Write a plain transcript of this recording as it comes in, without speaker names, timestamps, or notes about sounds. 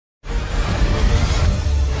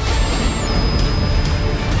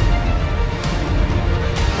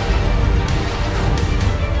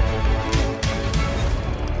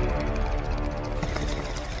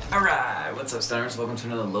up, Stoners? Welcome to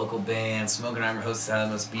another local band. Smokeout, I'm your host,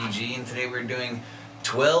 Samus BG, and today we're doing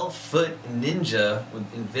 12-Foot Ninja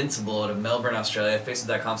with Invincible out of Melbourne, Australia.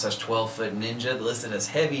 Facebook.com/12-Foot-Ninja, listed as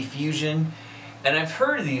heavy fusion. And I've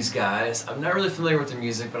heard of these guys. I'm not really familiar with their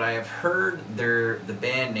music, but I have heard the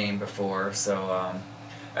band name before, so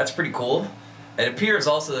that's pretty cool. It appears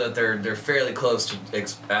also that they're fairly close to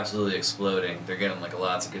absolutely exploding. They're getting like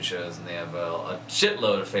lots of good shows, and they have a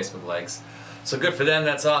shitload of Facebook likes. So good for them,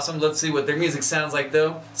 that's awesome. Let's see what their music sounds like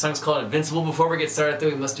though. The song's called Invincible. Before we get started though,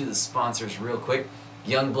 we must do the sponsors real quick.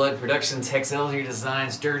 Youngblood Productions, Hex Elder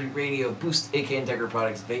Designs, Dirty Radio, Boost AK Integra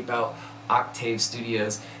Products, Vape Out, Octave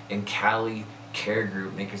Studios, and Cali Care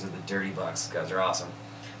Group, makers of the Dirty Box. These guys are awesome.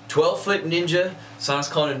 12-Foot Ninja, song's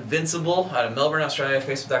called Invincible, out of Melbourne, Australia,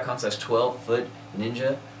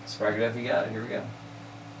 Facebook.com/12-Foot-Ninja. Spark it up, you got it, here we go.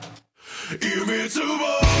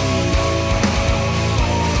 Invincible!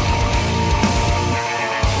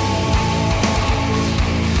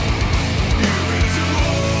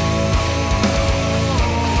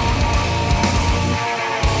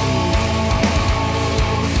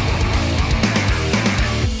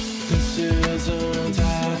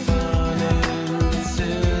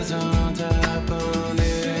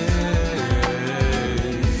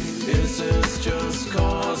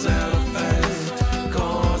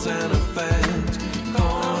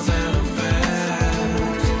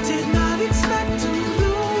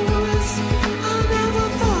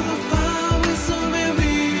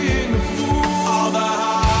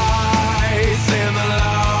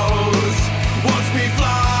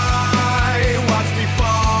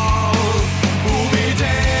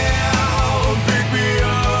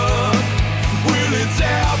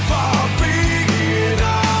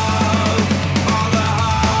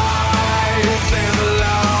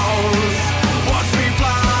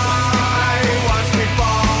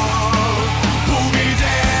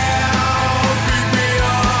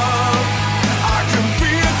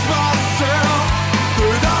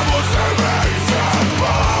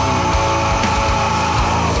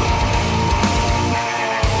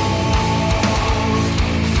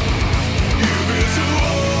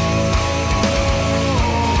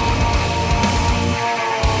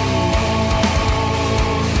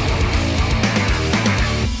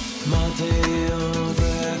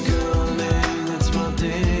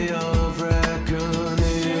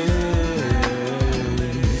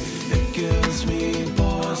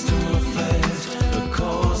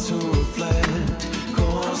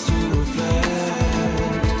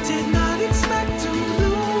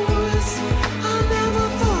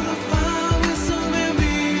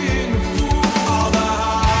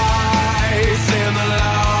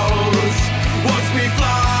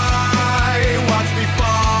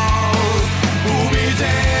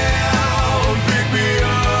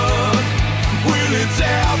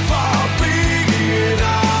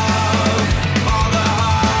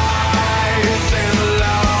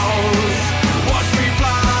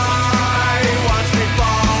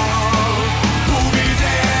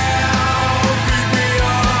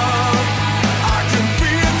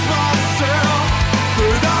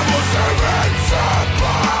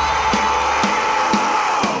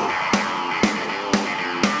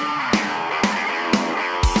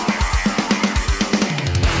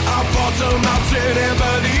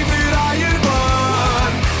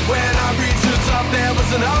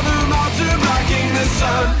 Another mountain blocking the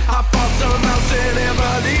sun. I fought the mountain and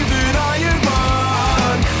believed that I had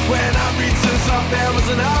won. When I reached the top, there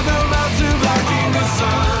was another mountain blocking the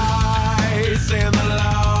sun. Highs and the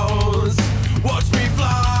lows, watch me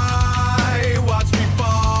fly, watch me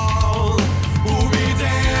fall. Pull me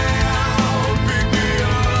down, pick me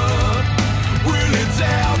up. Will it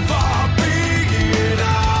ever be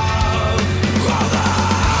enough? All the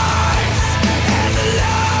highs and the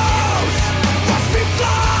lows, watch me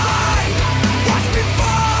fly, watch me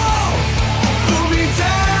fall. Pull me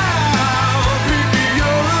down, pick me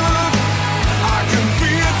up. I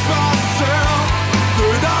convinced myself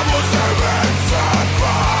that I was invincible.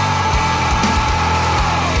 Invincible.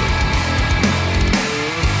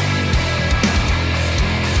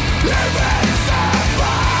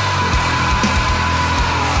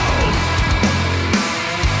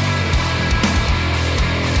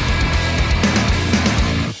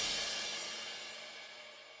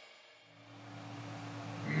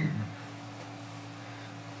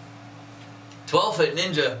 12-Foot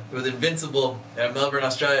Ninja with Invincible out of Melbourne,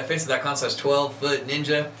 Australia.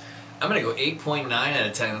 Facebook.com/12-Foot-Ninja. I'm gonna go 8.9 out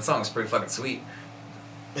of 10. That song's pretty fucking sweet.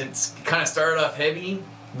 It's kind of started off heavy,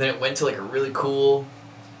 then it went to like a really cool,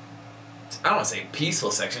 I don't want to say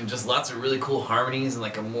peaceful section, just lots of really cool harmonies and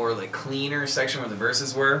like a more like cleaner section where the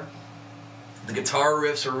verses were. The guitar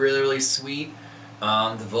riffs were really, really sweet.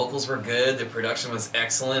 The vocals were good. The production was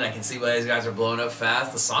excellent. I can see why these guys are blowing up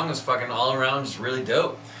fast. The song was fucking all around just really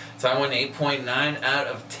dope. So I went 8.9 out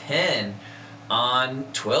of 10 on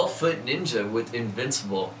 12 Foot Ninja with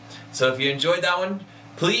Invincible. So if you enjoyed that one,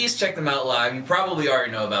 please check them out live. You probably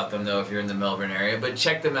already know about them though if you're in the Melbourne area, but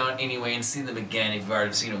check them out anyway and see them again if you've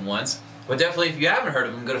already seen them once. But definitely if you haven't heard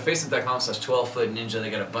of them, go to facebook.com/12footninja.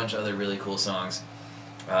 They got a bunch of other really cool songs.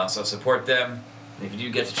 So support them. If you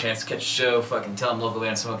do get the chance to catch a show, fucking tell them local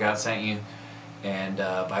band Smokeout sent you. And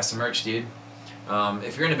buy some merch, dude.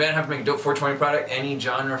 If you're in a band, have to make a dope 420 product, any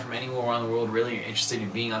genre from anywhere around the world, really, you're interested in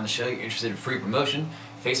being on the show, you're interested in free promotion,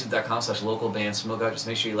 facebook.com/localbandsmokeout. Just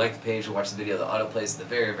make sure you like the page, watch the video. The auto plays at the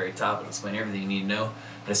very, very top. It'll explain everything you need to know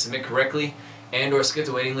how to submit correctly, and or skip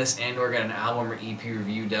the waiting list, and or get an album or EP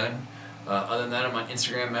review done. Other than that, I'm on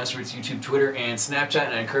Instagram, Masterwords, YouTube, Twitter, and Snapchat,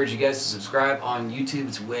 and I encourage you guys to subscribe on YouTube.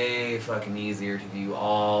 It's way fucking easier to view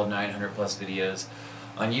all 900 plus videos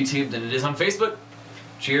on YouTube than it is on Facebook.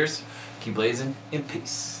 Cheers, keep blazing, and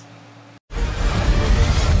peace.